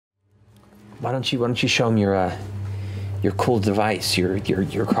why don't you show him your cool device,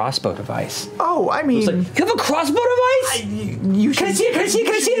 your crossbow device? Oh, I mean, like, you have a crossbow device? Can I see it? Can I see it?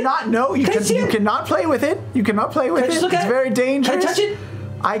 Can I see it? Not no. You cannot play with it. You cannot play with it. Just look it's at very dangerous. Can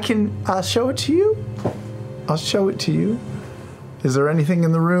I touch it? I'll show it to you. I'll show it to you. Is there anything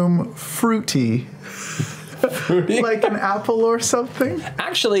in the room fruity? Fruity? Like an apple or something?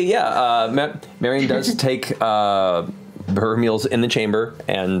 Actually, yeah. Marion does take her meals in the chamber,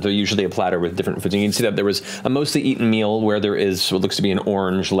 and they're usually a platter with different foods. And you can see that there was a mostly eaten meal where there is what looks to be an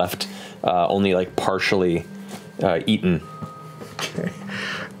orange left, only like partially eaten. Okay.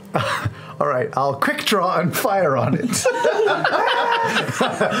 All right, I'll quick draw and fire on it.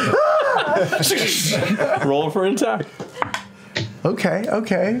 Roll for an attack.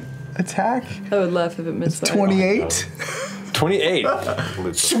 Okay. Attack. I would laugh if it missed. 28. 28.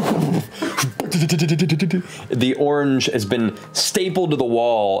 The orange has been stapled to the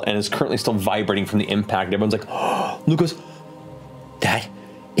wall and is currently still vibrating from the impact. Everyone's like, oh, Luke goes, that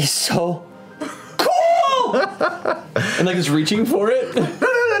is so cool! And like is reaching for it. No.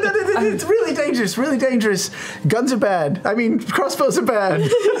 It's really dangerous. Guns are bad. I mean, crossbows are bad.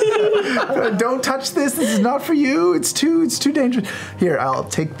 Don't touch this. This is not for you. It's too dangerous. Here, I'll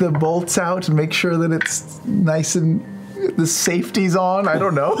take the bolts out and make sure that it's nice and the safety's on. I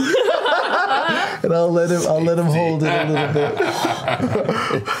don't know. And I'll let him hold it a little bit.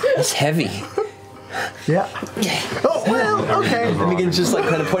 It's heavy. Yeah. Oh, well, okay. And again, just like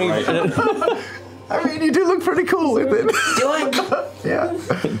kind of pointing. I mean, you do look pretty cool with it. Yeah.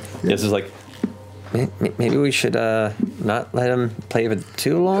 Yes, it's like, maybe we should not let him play with it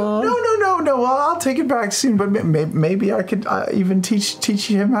too long. No. Well, I'll take it back soon, but maybe I could even teach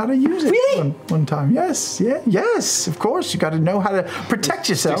him how to use it. Really? One time. Yes. Of course, you got to know how to protect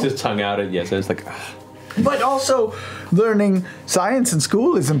yourself. Sticks his tongue out, and yes, it's like. But also, learning science in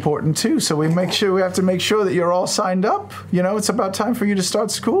school is important too. So we have to make sure that you're all signed up. You know, it's about time for you to start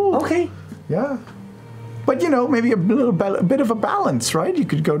school. Okay. Yeah. But, you know, maybe a bit of a balance, right? You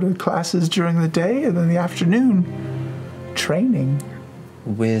could go to classes during the day and then the afternoon, training.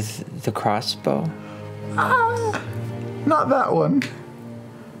 With the crossbow? Not that one.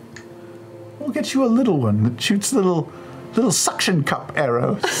 We'll get you a little one that shoots little suction cup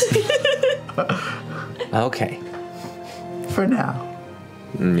arrows. Okay. For now.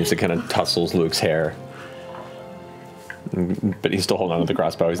 And he kind of tussles Luke's hair. But he's still holding on to the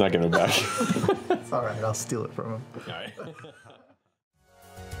crossbow. He's not giving it back. It's all right. I'll steal it from him. All right.